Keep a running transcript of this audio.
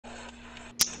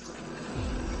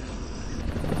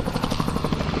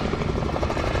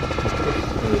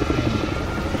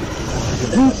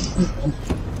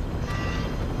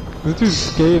This dude's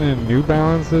skating in New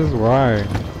Balances? Why?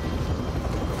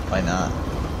 Why not?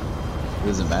 It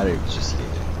doesn't matter if it's just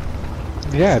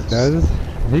skating. Yeah, it does.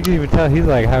 You can even tell he's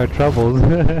like having troubles.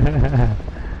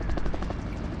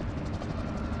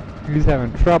 He's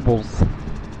having troubles.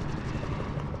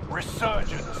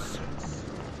 Resurgence.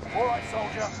 Alright,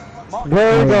 soldier.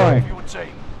 Where are we going?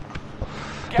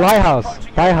 Lighthouse.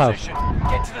 Lighthouse.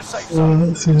 Get to the safe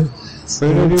zone.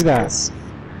 Where do we do that?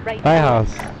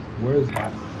 Lighthouse. Where's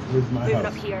my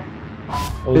house? Here.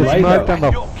 Oh, It's lighthouse. marked on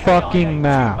the fucking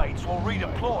map. Teammates will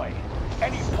redeploy.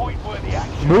 Any point-worthy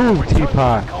action. Move, Return to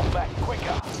Teapot. combat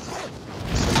quicker.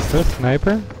 Is that a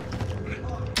sniper?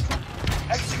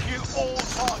 Execute all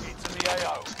targets in the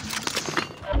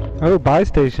AO. Oh, buy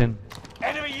station.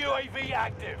 Enemy UAV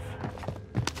active.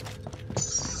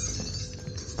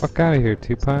 Fuck out of here,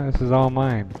 Teapot. This is all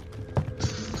mine.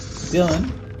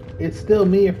 Dylan, it's still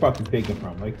me you're fucking taking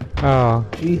from. Like, Oh.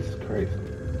 Jesus Christ.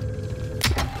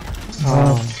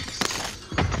 Oh.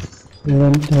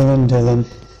 Dylan.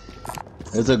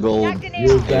 There's a gold.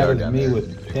 You're as bad AR as down me there.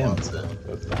 with him. Wants it.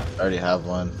 I already have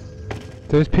one.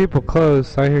 There's people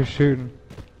close. I hear shooting.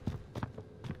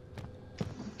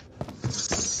 I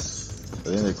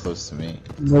think they're close to me.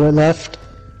 Bullet left.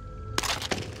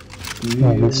 Do you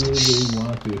really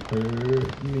want to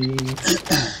hurt me?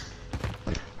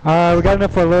 We got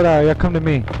enough for a loadout. Y'all come to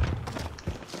me.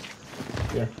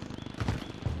 Yeah.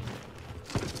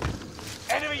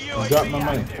 Enemy Drop UAV my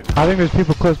money. active. I think there's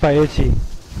people close by Itchy.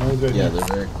 No, good. Yeah, they're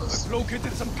very close.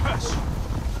 Located some cash.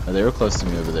 Oh, they were close to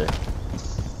me over there.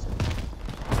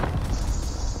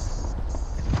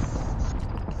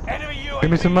 Enemy UAV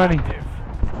Give me some money. active.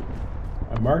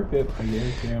 I marked it. I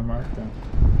guess, yeah, I marked it.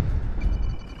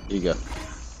 Here you go.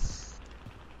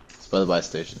 It's by the buy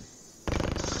station.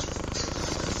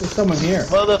 There's someone here.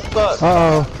 Motherfucker!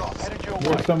 Uh-oh. Headed your way.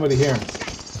 There's somebody here.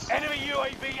 Enemy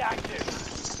UAV active.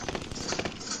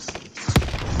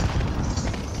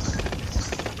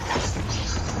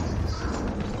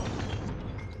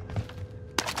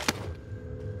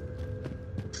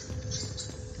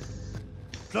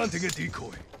 Planting a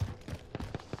decoy.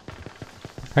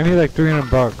 I need like 300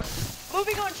 bucks.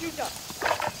 Moving on, shooter.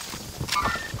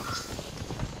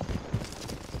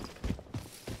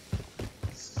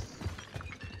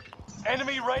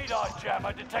 Enemy radar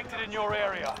jammer detected in your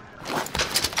area.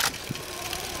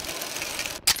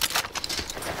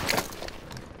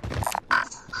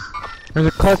 There's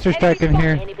a cluster strike in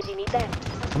here. Anybody need that?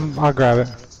 I'll grab it.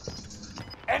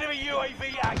 Enemy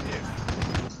UAV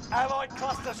active. Allied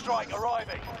cluster strike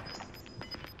arriving.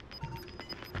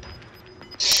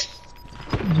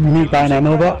 You need to buy an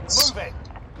ammo box? Move it.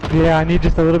 Yeah, I need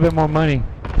just a little bit more money.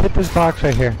 Hit this box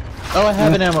right here. Oh, I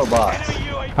have an ammo box. Enemy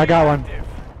UAV I got one. active.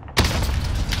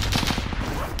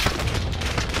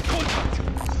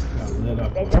 Got lit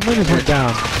up. Somebody just went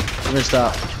down. Let me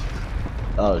stop.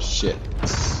 Oh shit.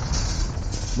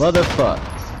 Motherfuck.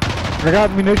 I got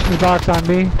munitions box on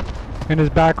me in his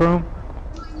back room.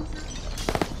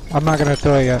 I'm not gonna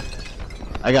throw it yet.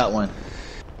 I got one.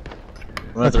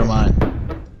 I'm gonna throw mine.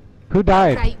 Who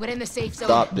died? Right, we're in the safe zone.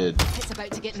 Stop, dude. It's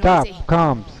about to get Stop. noisy.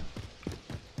 Comms.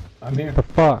 I'm here. The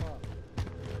fuck?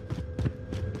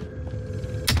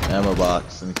 Ammo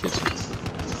box in the kitchen.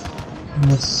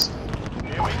 Yes.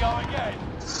 Here we go again.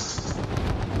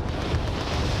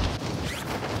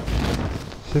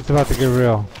 Shit's about to get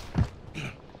real.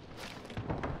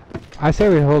 I say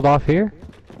we hold off here.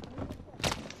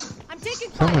 I'm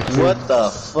taking Someone's fire. shooting. What the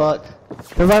fuck?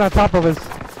 They're right on top of us.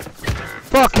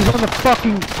 Fuck, he's on the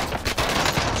fucking...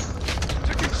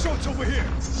 Taking shots over here.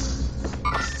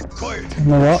 Quiet. You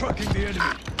know what? Tracking the enemy.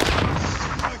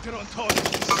 Target on target.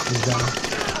 He's down.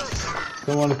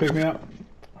 Someone want to pick me up?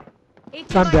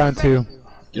 I'm down too.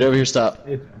 Get over here, stop.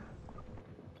 It,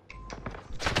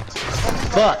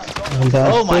 Fuck! I'm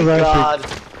down. Oh my They're rushing.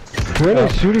 god! Where are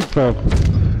they shooting from?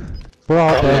 We're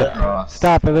all dead.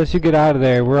 Stop, unless you get out of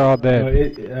there, we're all no,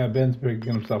 dead. Ben's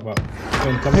picking himself up.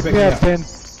 Ben, come Pick pick me me up, up. Ben.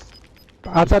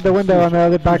 Outside the window on the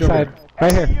other backside.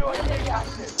 Right here. UAV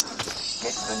active.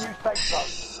 Get to the new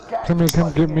safe zone. Come here,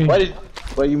 come get me. Why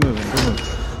are you moving? Come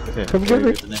move. Okay, Come get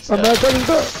me. the next I'm guy. not touching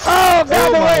the... Oh, get out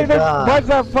of the my way! God. Why's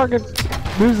that fucking...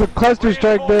 There's a cluster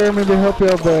strike there, maybe help you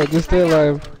out there. Just stay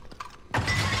alive.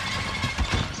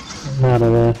 Out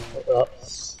of there.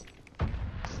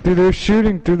 Dude, they're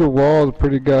shooting through the wall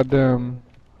pretty goddamn...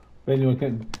 Ben, you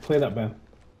can play that, Ben.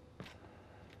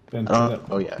 Ben, play that.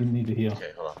 Oh yeah. You need to heal.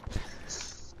 Okay, hold on.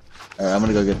 Alright, I'm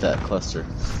gonna go get that cluster.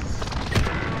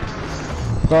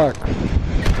 Fuck.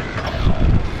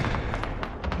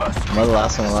 Am I the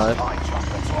last one alive?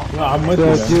 No, I'm with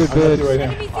Yeah, you, Ben. dude, I'm with dude. you right here.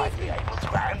 Enemy safe. Be able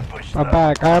to ambush I'm them.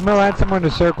 back. I'm gonna land someone in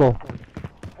a circle.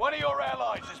 One of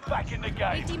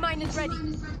Anti mine is ready.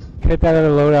 Hit that other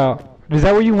loadout. Is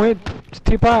that where you went,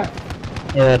 Teapot?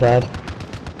 Yeah, Dad.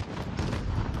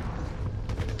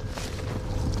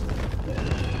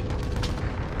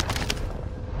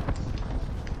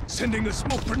 Sending a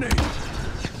smoke grenade.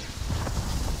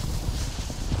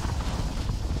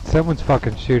 Someone's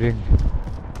fucking shooting.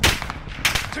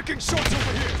 Taking shots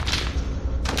over here.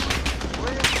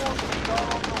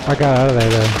 I got out of there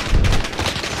though.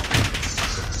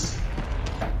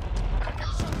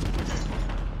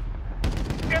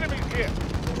 Enemies here.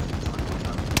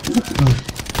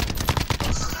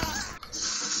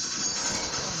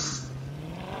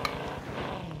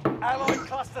 Allied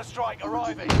cluster strike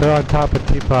arriving. They're on top of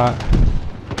Teapot.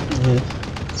 Yeah,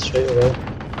 straight away.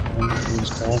 Who's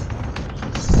gone?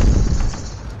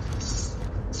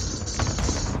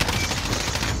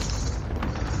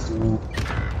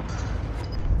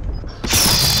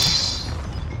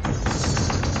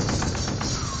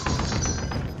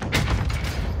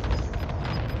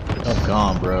 I'm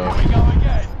gone, bro. Here we go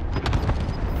again.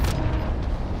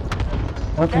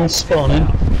 I'm gonna spawn in.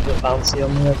 Put a bouncy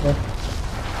on me over there.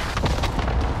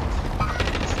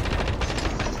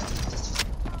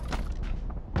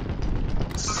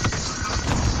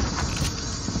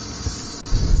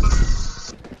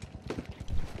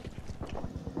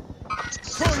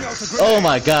 Throwing out the grenade. Oh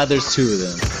my god, there's two of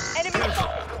them. Enemy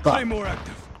spotted. Claymore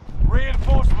active.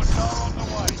 Reinforcements are on the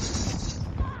way.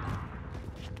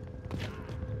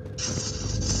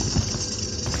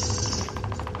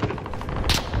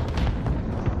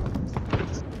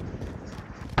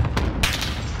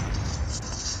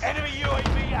 Enemy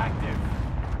UAV active.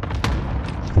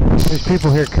 There's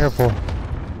people here, careful.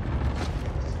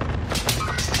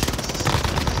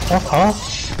 Fuck off.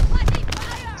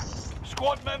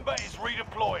 Squad member is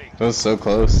redeploying. That was so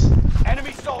close.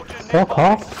 Enemy soldier nearby. Fuck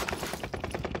off.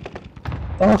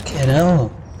 Fucking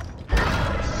hell.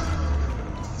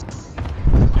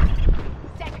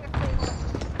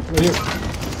 Right here.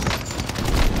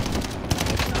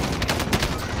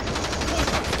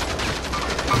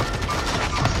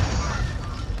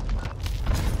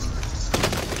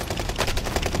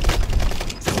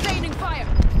 Sustaining fire.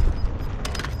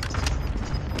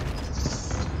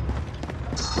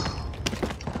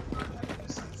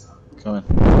 Coming.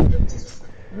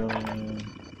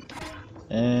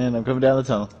 And I'm coming down the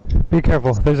tunnel. Be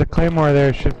careful. There's a claymore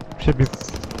there. Should be.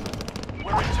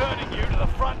 We're returning you to the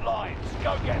front lines.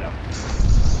 Go get them.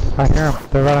 I hear them.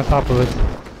 They're right on top of us.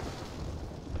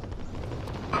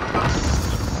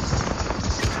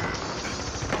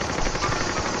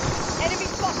 Enemy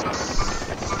spotted.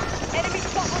 Enemy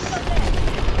spot hostile there.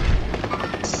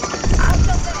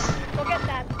 Hostile there. Forget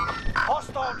that.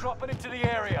 Hostile dropping into the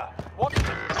area. What?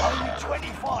 Only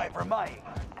 25 remain.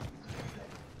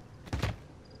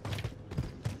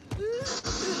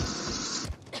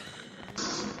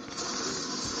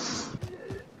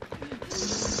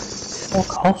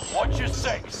 Fuck off. Watch your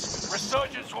six.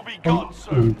 Resurgence will be gone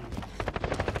soon.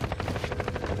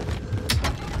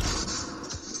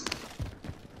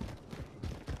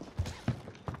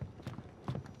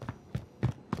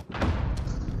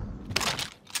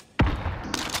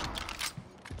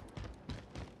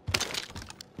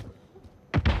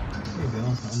 Hey,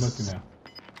 Dylan, I'm looking now.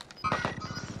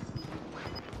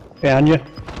 Behind you.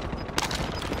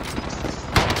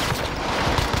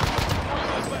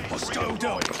 Hostile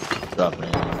down. Dropping in.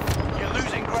 You're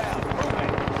losing ground.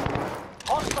 Moving.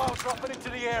 Hostile dropping into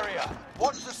the area.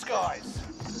 Watch the skies.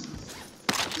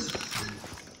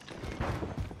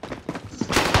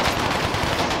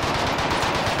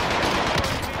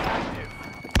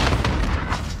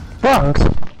 Fuck!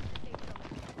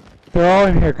 They're all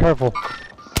in here. Careful.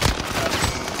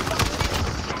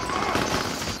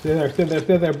 Stay there, stay there,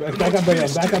 stay there. Back up,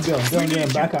 Dylan, back up,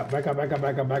 Dylan, back up, back up, back up,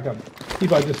 back up, back up.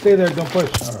 Keep on, just stay there, don't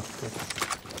push. Oh, okay.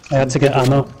 I had to get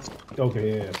ammo.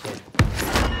 Okay, yeah, sorry.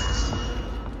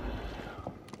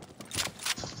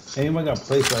 Anyone got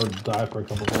placed, I would die for a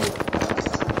couple bullets.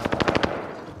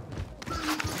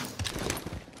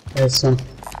 There's some.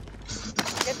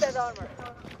 Get that armor.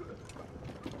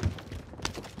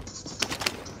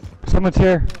 Someone's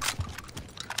here.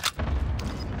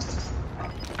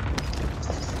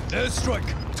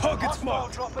 Airstrike. Target's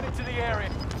marked. Hostile dropping into the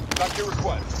area. Got your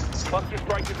request. Cluster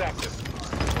strike is active.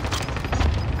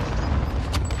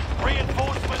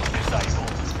 Reinforcements disabled.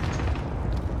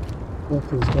 What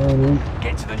is going on?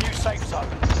 Get to the new safe zone.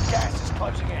 Gas is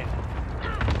closing in.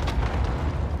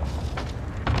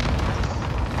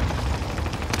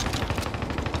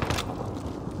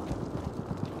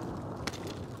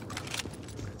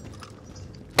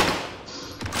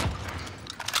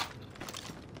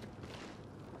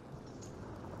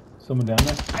 Someone down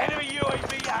there? Enemy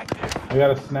UAV I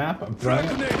got a snap. I'm throwing it.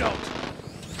 Grenade out.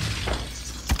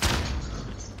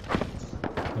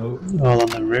 No, All on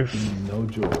the roof. no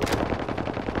joy.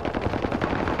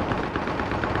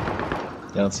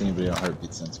 I don't see anybody on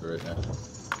heartbeat sensor right now.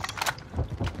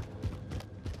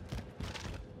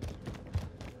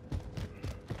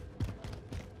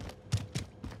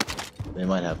 They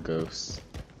might have ghosts.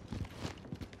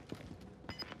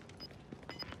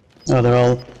 Oh, they're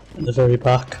all at the very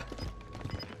back.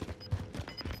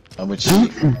 I'm with you.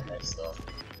 Nice though.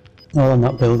 All on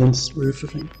that building's roof, I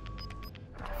think.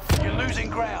 You're losing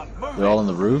ground. Move They're all on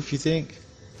the roof, you think?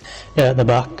 Yeah, at the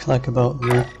back, like about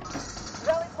there.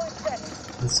 Rally point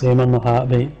set. You see him on the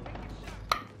heartbeat.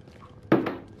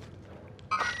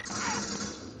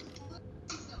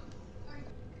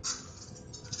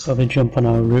 Probably jump on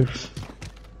our roof.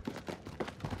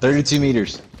 32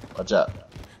 meters. Watch out.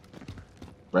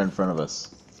 Right in front of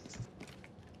us.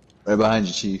 Right behind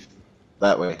you, Chief.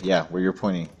 That way. Yeah, where you're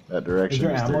pointing. That direction.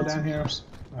 Is there ammo 32 down here? meters.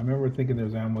 I remember thinking there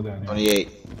was ammo down here. 28.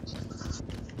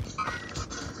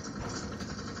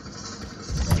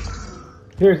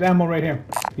 Here's ammo right here.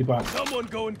 Keep on. Someone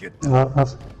go and get.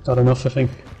 I've got enough, I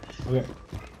think. Okay.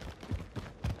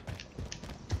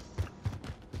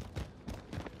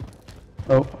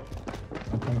 Oh,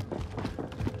 I'm coming.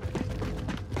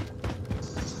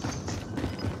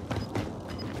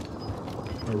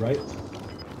 All right.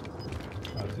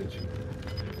 That's it.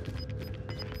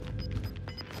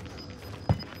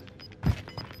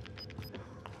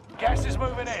 Gas is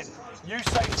moving in. New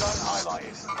safe zone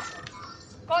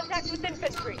highlighted. Contact with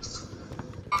infantry.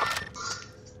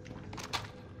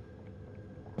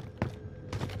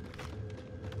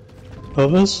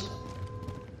 others?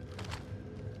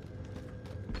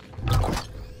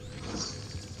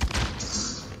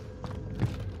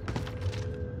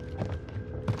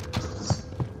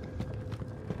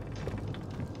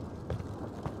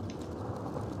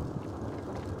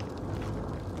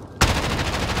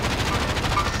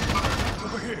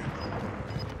 Over here.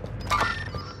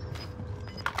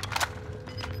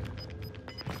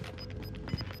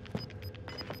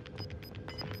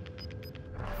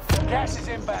 Gas is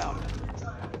inbound.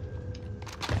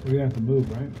 We're gonna have to move,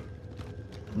 right?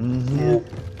 Yeah.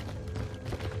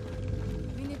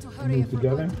 We need to Move hurry if we're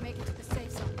together? going to make it to the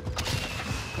safe zone.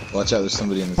 Watch out, there's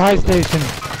somebody in this Fire building. station. Of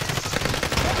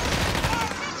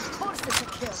course it's a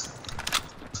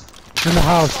kill. In the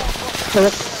house.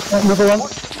 Another one.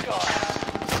 Watch the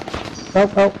sky.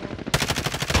 Help, help.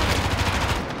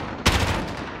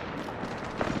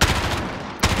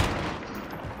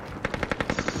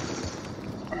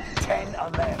 Ten are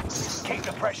left. Keep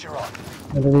the pressure on.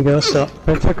 There we go, stop.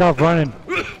 They took off running.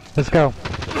 Let's go.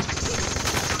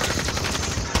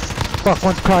 Fuck,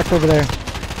 one's cracked over there.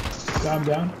 I'm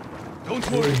down. Don't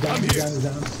He's worry, down, I'm he's here. down, he's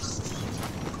down.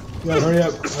 Yeah, hurry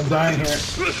up. I'm dying here.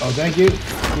 Oh, thank you.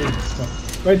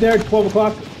 Right there, 12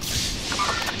 o'clock.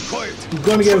 Quiet. He's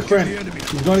going to get his friend. The enemy.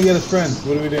 He's going to get his friend.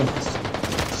 What do we do?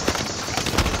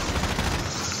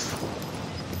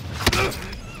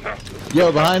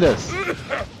 Yo, behind us.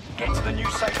 Get to the new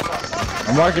safe zone.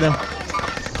 I'm marking him.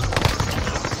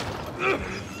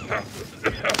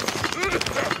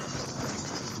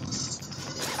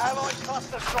 Allied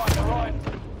cluster strike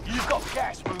arrived. You've got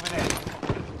gas moving in.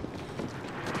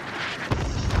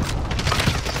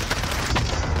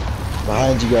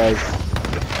 Behind you guys.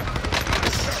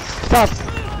 Stop!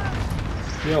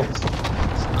 Yo,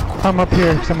 I'm up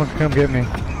here. Someone can come get me.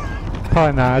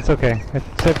 Probably not. It's okay.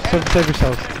 Save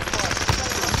yourselves.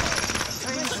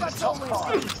 Teams in the top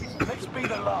five. Let's be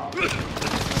the last.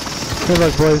 Good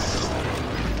luck, boys.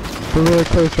 We're really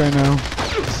close right now.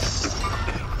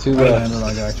 Two I left. landed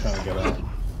on a guy trying to get out.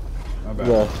 My bad.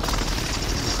 Left.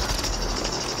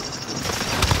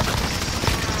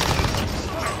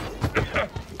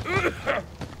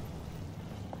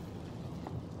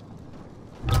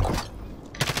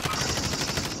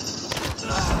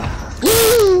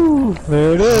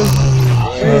 There it is.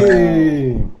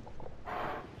 Hey!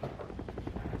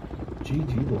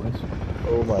 GG, boys.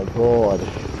 Oh my god.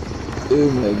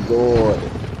 Oh my god.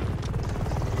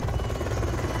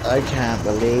 I can't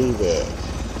believe it.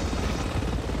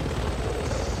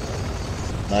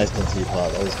 Nice one,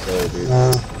 Teapot. That was cool, dude.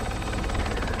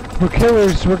 We're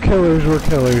killers. We're killers. We're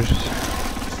killers.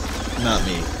 Not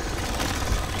me.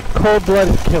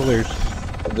 Cold-blooded killers.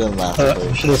 I've done last I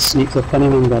place. should have sneaked up on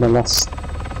him and got a last.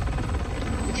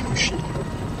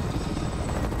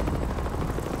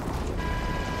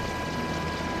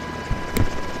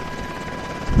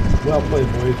 Well played,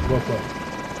 boys. Well played.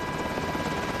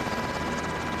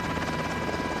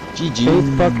 GG.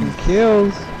 8 fucking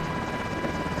kills.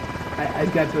 I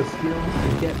got the skills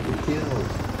to get the kills.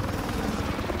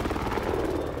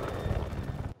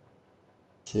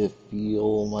 to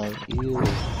feel my ears.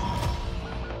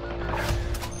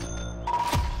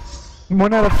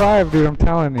 1 out of 5, dude, I'm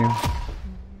telling you.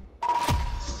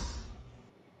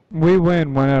 We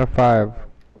win 1 out of 5.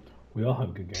 We all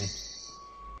have good games.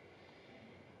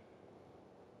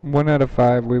 1 out of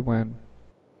 5, we win.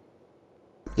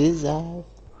 Is that?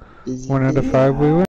 1 out of 5, we win.